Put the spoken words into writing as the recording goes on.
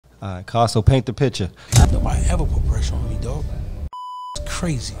All right, Carl, paint the picture. Nobody ever put pressure on me, dog. It's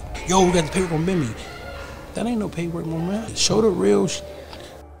crazy. Yo, we got the paperwork on Bimmy. That ain't no paperwork, my man. Show the real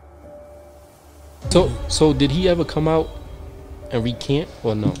So did he ever come out and recant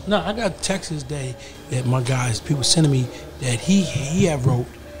or no? No, I got texts that my guys, people sending me that he had wrote,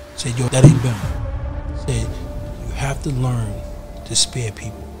 said, yo, that ain't Bimmy. Said, you have to learn to spare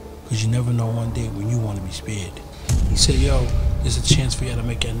people because you never know one day when you want to be spared. He said, yo, there's a chance for y'all to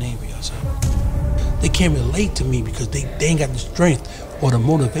make that name for yourself. They can't relate to me because they ain't got the strength or the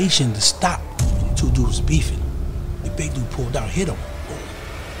motivation to stop. The two dudes beefing. The big dude pulled out, hit him.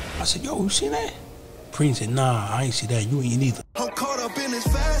 I said, yo, you seen that? Prince said, nah, I ain't see that. You ain't either. I'm caught up in this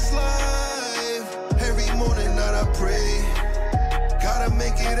fast life. Every morning night I pray. Gotta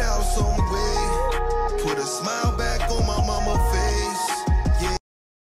make it out some way. Put a smile